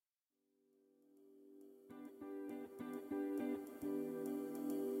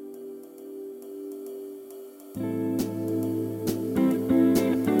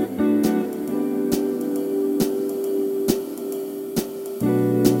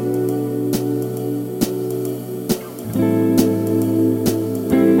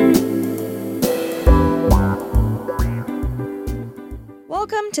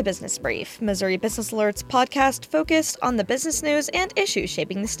to Business Brief, Missouri Business Alert's podcast focused on the business news and issues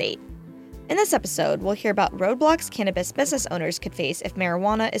shaping the state. In this episode, we'll hear about roadblocks cannabis business owners could face if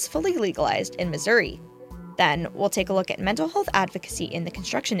marijuana is fully legalized in Missouri. Then, we'll take a look at mental health advocacy in the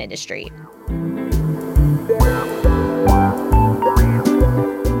construction industry.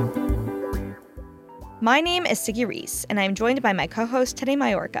 My name is Siggy Reese, and I'm joined by my co-host, Teddy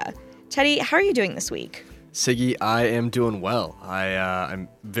Mayorka. Teddy, how are you doing this week? Siggy, I am doing well. I'm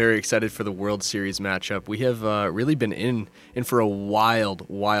very excited for the World Series matchup. We have really been in for a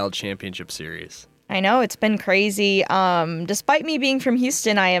wild championship series. I know, it's been crazy. Despite me being from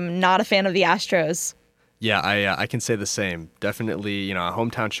Houston, I am not a fan of the Astros. Yeah, I can say the same. Definitely, a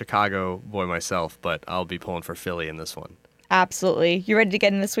hometown Chicago boy myself, but I'll be pulling for Philly in this one. Absolutely. You ready to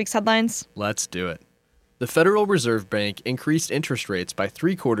get in this week's headlines? Let's do it. The Federal Reserve Bank increased interest rates by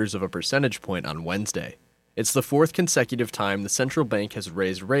 0.75 of a percentage point on Wednesday. It's the fourth consecutive time the central bank has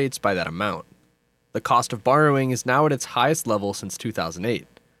raised rates by that amount. The cost of borrowing is now at its highest level since 2008.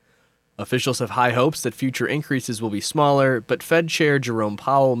 Officials have high hopes that future increases will be smaller, but Fed Chair Jerome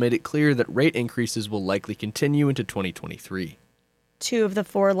Powell made it clear that rate increases will likely continue into 2023. 2 of the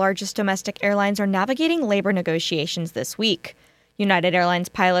 4 largest domestic airlines are navigating labor negotiations this week. United Airlines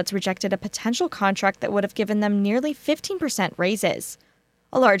pilots rejected a potential contract that would have given them nearly 15% raises.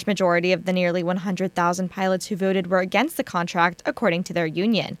 A large majority of the nearly 100,000 pilots who voted were against the contract, according to their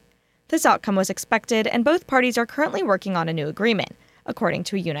union. This outcome was expected, and both parties are currently working on a new agreement, according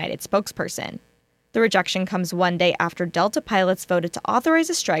to a United spokesperson. The rejection comes one day after Delta pilots voted to authorize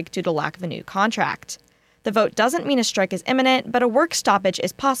a strike due to lack of a new contract. The vote doesn't mean a strike is imminent, but a work stoppage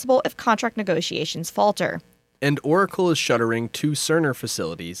is possible if contract negotiations falter. And Oracle is shuttering 2 Cerner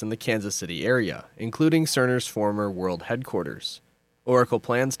facilities in the Kansas City area, including Cerner's former world headquarters. Oracle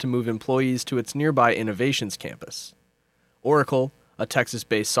plans to move employees to its nearby Innovations campus. Oracle, a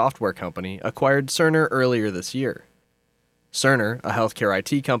Texas-based software company, acquired Cerner earlier this year. Cerner, a healthcare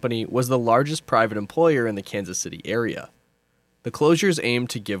IT company, was the largest private employer in the Kansas City area. The closures aim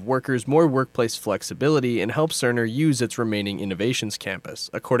to give workers more workplace flexibility and help Cerner use its remaining Innovations campus,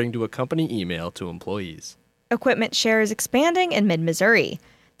 according to a company email to employees. EquipmentShare is expanding in mid-Missouri.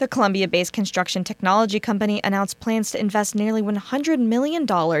 The Columbia-based construction technology company announced plans to invest nearly $100 million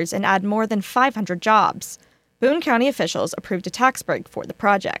and add more than 500 jobs. Boone County officials approved a tax break for the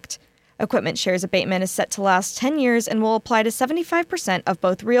project. EquipmentShare's abatement is set to last 10 years and will apply to 75% of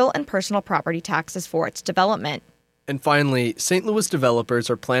both real and personal property taxes for its development. And finally, St. Louis developers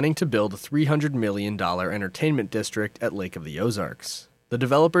are planning to build a $300 million entertainment district at Lake of the Ozarks. The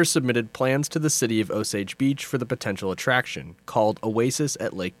developers submitted plans to the city of Osage Beach for the potential attraction, called Oasis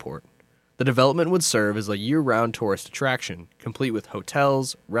at Lakeport. The development would serve as a year-round tourist attraction, complete with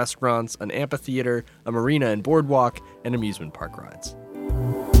hotels, restaurants, an amphitheater, a marina and boardwalk, and amusement park rides.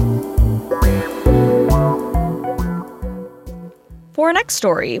 For our next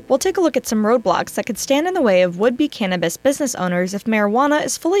story, we'll take a look at some roadblocks that could stand in the way of would-be cannabis business owners if marijuana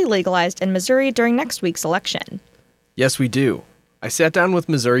is fully legalized in Missouri during next week's election. Yes, we do. I sat down with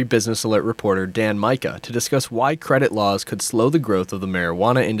Missouri Business Alert reporter Dan Micah to discuss why credit laws could slow the growth of the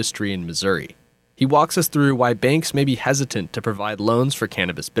marijuana industry in Missouri. He walks us through why banks may be hesitant to provide loans for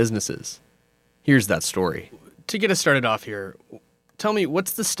cannabis businesses. Here's that story. To get us started off here, tell me,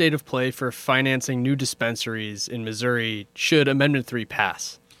 what's the state of play for financing new dispensaries in Missouri should Amendment 3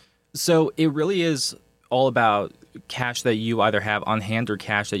 pass? So it really is all about cash that you either have on hand or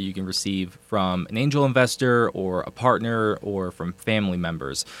cash that you can receive from an angel investor or a partner or from family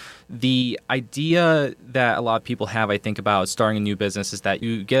members. The idea that a lot of people have, I think, about starting a new business is that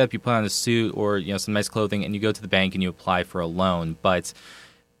you get up, you put on a suit or some nice clothing, and you go to the bank and you apply for a loan. But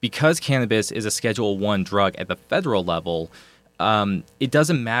because cannabis is a Schedule I drug at the federal level, it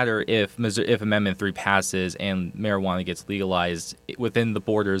doesn't matter if Amendment 3 passes and marijuana gets legalized within the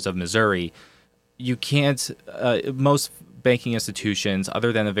borders of Missouri. You can't, most banking institutions,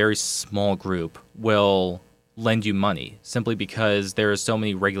 other than a very small group, will lend you money simply because there are so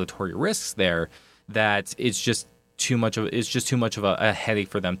many regulatory risks there that it's just too much of a headache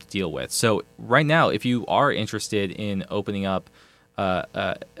for them to deal with. So right now, if you are interested in opening up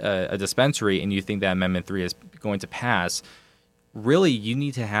a dispensary and you think that Amendment 3 is going to pass, really you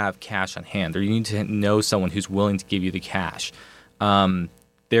need to have cash on hand, or you need to know someone who's willing to give you the cash.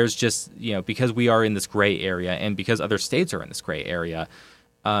 There's just, because we are in this gray area and because other states are in this gray area,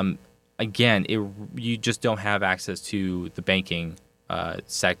 you just don't have access to the banking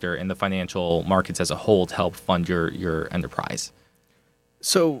sector and the financial markets as a whole to help fund your enterprise.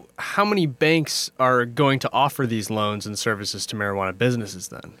 So how many banks are going to offer these loans and services to marijuana businesses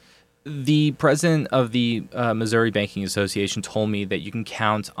then? The president of the Missouri Banking Association told me that you can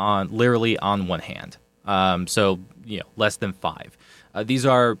count on literally on one hand. So, less than 5. These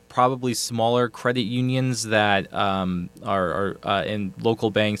are probably smaller credit unions that are in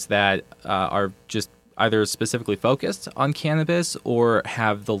local banks that are just either specifically focused on cannabis or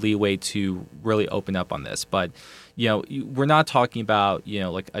have the leeway to really open up on this. But, we're not talking about,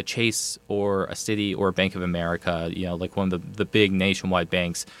 like a Chase or a Citi or a Bank of America, like one of the big nationwide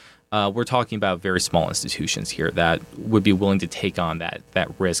banks. We're talking about very small institutions here that would be willing to take on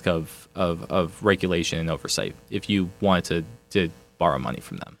that risk of regulation and oversight if you wanted to borrow money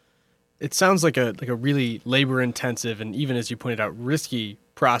from them. It sounds like a really labor intensive and even, as you pointed out, risky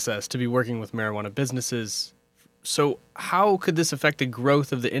process to be working with marijuana businesses. So how could this affect the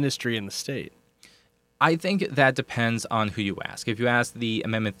growth of the industry in the state? I think that depends on who you ask. If you ask the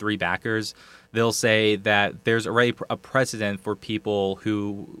Amendment 3 backers, they'll say that there's already a precedent for people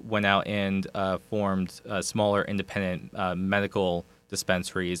who went out and formed smaller independent medical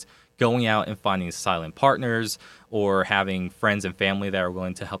dispensaries, going out and finding silent partners or having friends and family that are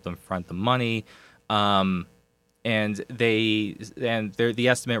willing to help them front the money. And the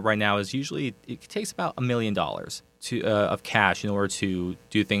estimate right now is usually it takes about $1 million of cash in order to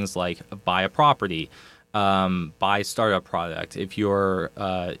do things like buy a property, buy a startup product. If you're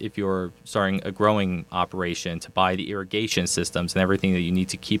starting a growing operation, to buy the irrigation systems and everything that you need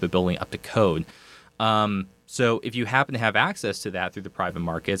to keep a building up to code. So if you happen to have access to that through the private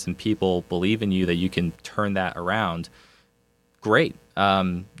markets and people believe in you that you can turn that around, great.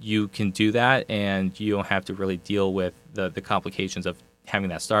 You can do that, and you don't have to really deal with the complications of having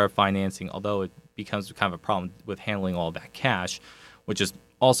that startup financing, although it becomes kind of a problem with handling all of that cash, which is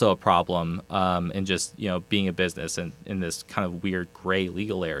also a problem in just being a business and in this kind of weird gray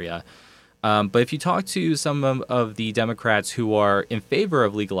legal area. But if you talk to some of the Democrats who are in favor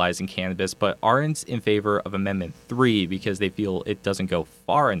of legalizing cannabis but aren't in favor of Amendment 3 because they feel it doesn't go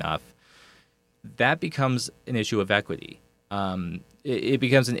far enough, that becomes an issue of equity. It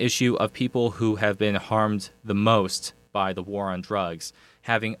becomes an issue of people who have been harmed the most by the war on drugs,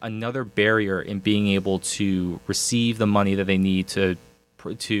 having another barrier in being able to receive the money that they need to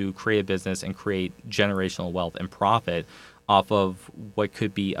create a business and create generational wealth and profit off of what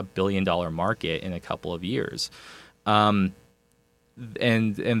could be $1 billion market in a couple of years. And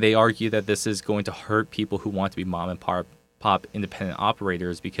they argue that this is going to hurt people who want to be mom and pop independent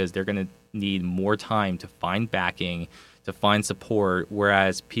operators because they're going to need more time to find backing, to find support,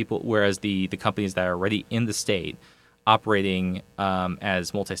 whereas the companies that are already in the state operating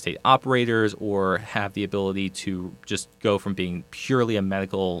as multi-state operators or have the ability to just go from being purely a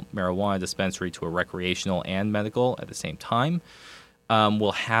medical marijuana dispensary to a recreational and medical at the same time,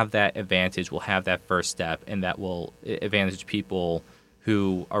 will have that advantage, will have that first step, and that will advantage people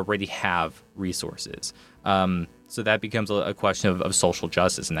who already have resources. So that becomes a question of social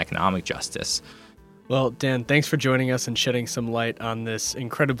justice and economic justice. Well, Dan, thanks for joining us and shedding some light on this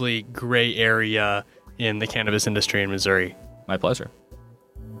incredibly gray area in the cannabis industry in Missouri. My pleasure.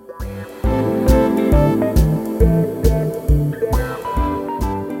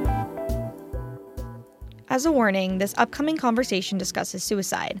 As a warning, this upcoming conversation discusses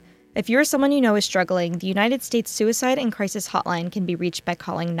suicide. If you're someone you know is struggling, the United States Suicide and Crisis Hotline can be reached by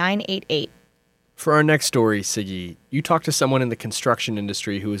calling 988. For our next story, Siggy, you talked to someone in the construction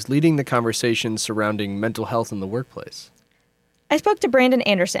industry who is leading the conversation surrounding mental health in the workplace. I spoke to Brandon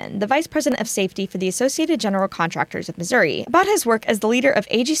Anderson, the Vice President of Safety for the Associated General Contractors of Missouri, about his work as the leader of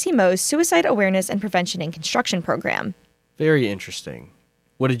AGC Mo's Suicide Awareness and Prevention in Construction program. Very interesting.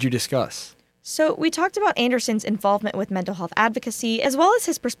 What did you discuss? So we talked about Anderson's involvement with mental health advocacy, as well as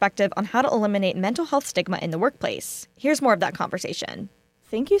his perspective on how to eliminate mental health stigma in the workplace. Here's more of that conversation.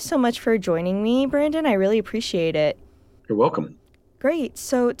 Thank you so much for joining me, Brandon. I really appreciate it. You're welcome. Great.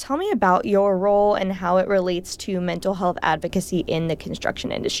 So tell me about your role and how it relates to mental health advocacy in the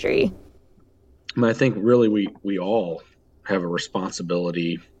construction industry. I think really we all have a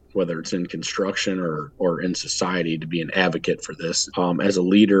responsibility, whether it's in construction or in society, to be an advocate for this. As a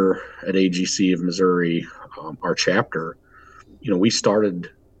leader at AGC of Missouri, our chapter, we started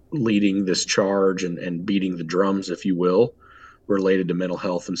leading this charge and beating the drums, if you will, related to mental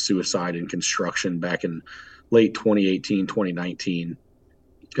health and suicide in construction back in late 2018, 2019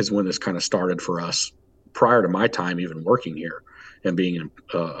 is when this kind of started for us, prior to my time even working here and being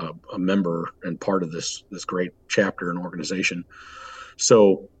a member and part of this great chapter and organization.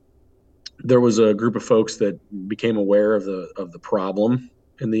 So there was a group of folks that became aware of the problem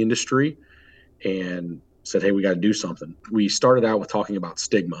in the industry and said, hey, we got to do something. We started out with talking about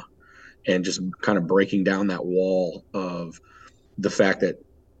stigma and just kind of breaking down that wall of the fact that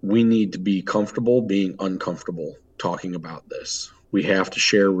we need to be comfortable being uncomfortable talking about this. We have to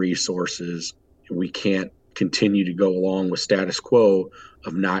share resources. We can't continue to go along with status quo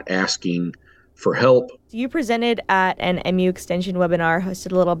of not asking for help. You presented at an MU Extension webinar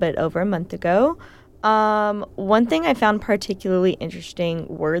hosted a little bit over a month ago. One thing I found particularly interesting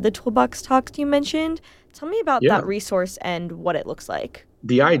were the toolbox talks you mentioned. Tell me about that resource and what it looks like.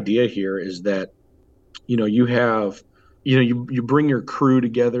 The idea here is that, you have, you bring your crew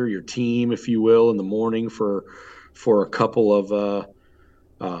together, your team, if you will, in the morning for a couple of,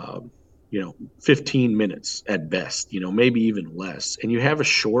 15 minutes at best, maybe even less. And you have a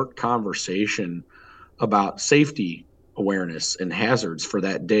short conversation about safety awareness and hazards for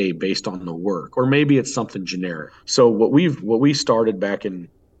that day based on the work, or maybe it's something generic. So what we started back in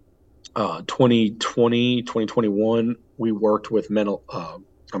 2021, we worked with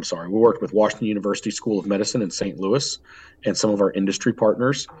Washington University School of Medicine in St. Louis and some of our industry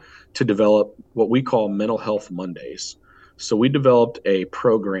partners to develop what we call Mental Health Mondays. So we developed a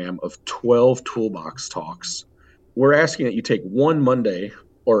program of 12 toolbox talks. We're asking that you take one Monday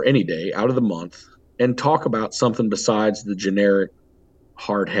or any day out of the month and talk about something besides the generic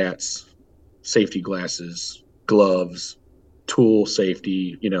hard hats, safety glasses, gloves, tool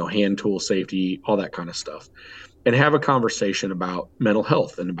safety, hand tool safety, all that kind of stuff, and have a conversation about mental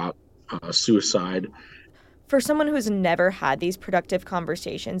health and about suicide. For someone who's never had these productive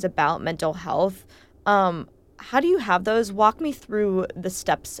conversations about mental health, how do you have those? Walk me through the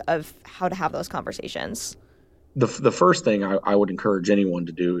steps of how to have those conversations. The first thing I would encourage anyone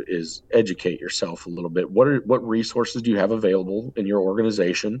to do is educate yourself a little bit. What resources do you have available in your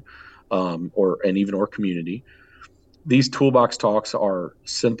organization or community? These toolbox talks are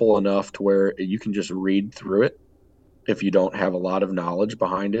simple enough to where you can just read through it if you don't have a lot of knowledge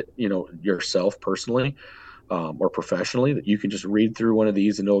behind it, yourself personally or professionally, that you can just read through one of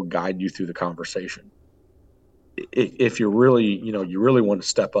these and it'll guide you through the conversation. If you're really, you really want to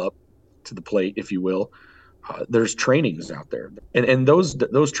step up to the plate, if you will, there's trainings out there, and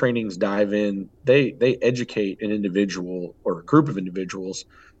those trainings dive in. They educate an individual or a group of individuals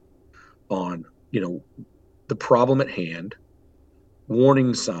on, the problem at hand,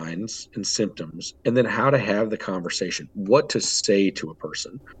 warning signs and symptoms, and then how to have the conversation, what to say to a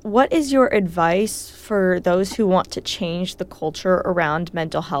person. What is your advice for those who want to change the culture around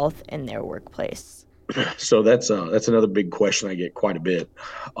mental health in their workplace? So that's another big question I get quite a bit.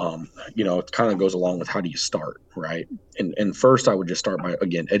 It kind of goes along with how do you start, right? And first, I would just start by,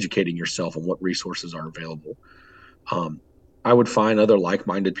 again, educating yourself on what resources are available. I would find other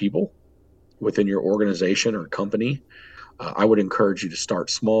like-minded people within your organization or company. I would encourage you to start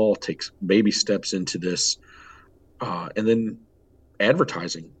small, take baby steps into this, and then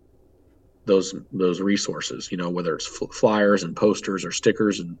advertising those resources, whether it's flyers and posters or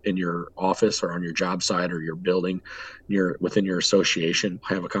stickers in your office or on your job site or your building, within your association.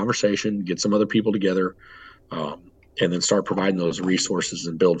 Have a conversation, get some other people together, and then start providing those resources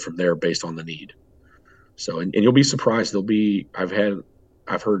and build from there based on the need. So, and you'll be surprised.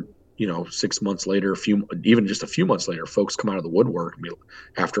 I've heard 6 months later, even just a few months later, folks come out of the woodwork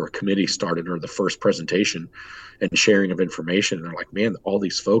after a committee started or the first presentation and sharing of information. And they're like, man, all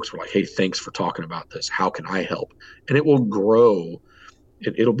these folks were like, hey, thanks for talking about this. How can I help? And it will grow.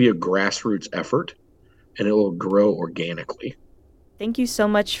 It'll be a grassroots effort and it will grow organically. Thank you so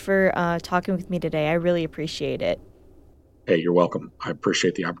much for talking with me today. I really appreciate it. Hey, you're welcome. I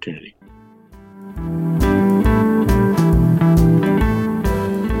appreciate the opportunity.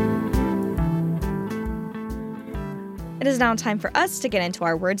 It is now time for us to get into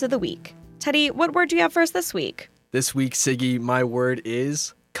our words of the week. Teddy, what word do you have for us this week? This week, Siggy, my word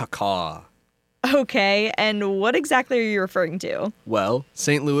is caca. Okay, and what exactly are you referring to? Well,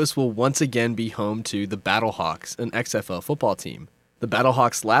 St. Louis will once again be home to the Battlehawks, an XFL football team. The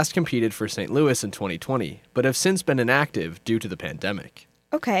Battlehawks last competed for St. Louis in 2020, but have since been inactive due to the pandemic.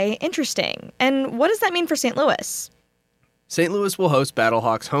 Okay, interesting. And what does that mean for St. Louis? St. Louis will host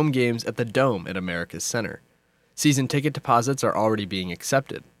Battlehawks home games at the Dome at America's Center. Season ticket deposits are already being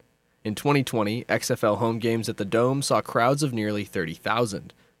accepted. In 2020, XFL home games at the Dome saw crowds of nearly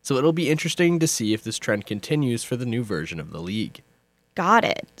 30,000, so it'll be interesting to see if this trend continues for the new version of the league. Got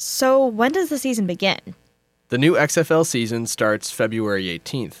it. So when does the season begin? The new XFL season starts February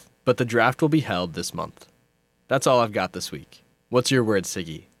 18th, but the draft will be held this month. That's all I've got this week. What's your word,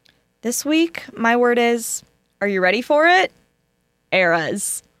 Siggy? This week, my word is, are you ready for it?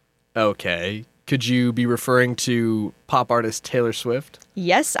 Eras. Okay. Could you be referring to pop artist Taylor Swift?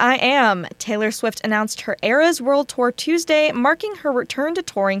 Yes, I am. Taylor Swift announced her Eras World Tour Tuesday, marking her return to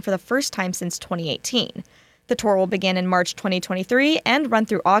touring for the first time since 2018. The tour will begin in March 2023 and run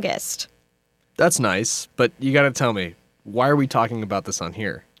through August. That's nice, but you gotta tell me, why are we talking about this on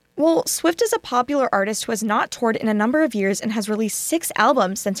here? Well, Swift is a popular artist who has not toured in a number of years and has released 6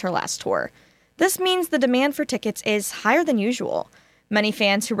 albums since her last tour. This means the demand for tickets is higher than usual. Many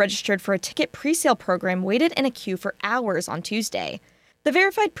fans who registered for a ticket presale program waited in a queue for hours on Tuesday. The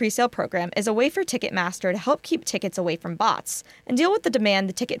verified presale program is a way for Ticketmaster to help keep tickets away from bots and deal with the demand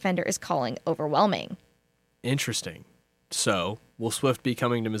the ticket vendor is calling overwhelming. Interesting. So, will Swift be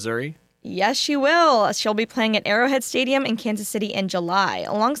coming to Missouri? Yes, she will. She'll be playing at Arrowhead Stadium in Kansas City in July,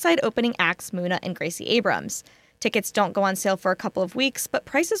 alongside opening acts Muna and Gracie Abrams. Tickets don't go on sale for a couple of weeks, but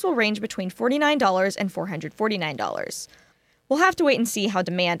prices will range between $49 and $449. We'll have to wait and see how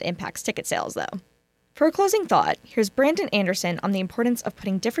demand impacts ticket sales, though. For a closing thought, here's Brandon Anderson on the importance of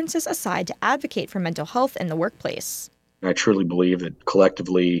putting differences aside to advocate for mental health in the workplace. I truly believe that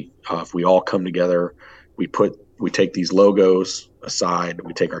collectively, if we all come together, we take these logos aside,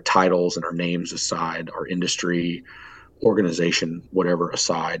 we take our titles and our names aside, our industry, organization, whatever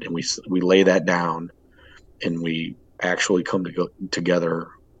aside, and we lay that down, and we actually come together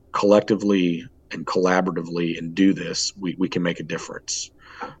collectively and collaboratively and do this, we can make a difference.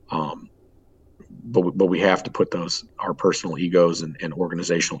 But we have to put our personal egos and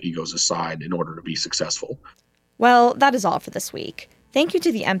organizational egos aside in order to be successful. Well, that is all for this week. Thank you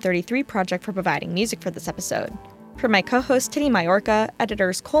to the M33 Project for providing music for this episode. For my co-host Titty Majorca,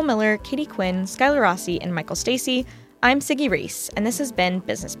 editors Cole Miller, Katie Quinn, Skylar Rossi, and Michael Stacy, I'm Siggy Reese, and this has been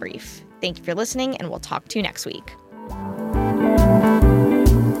Business Brief. Thank you for listening, and we'll talk to you next week.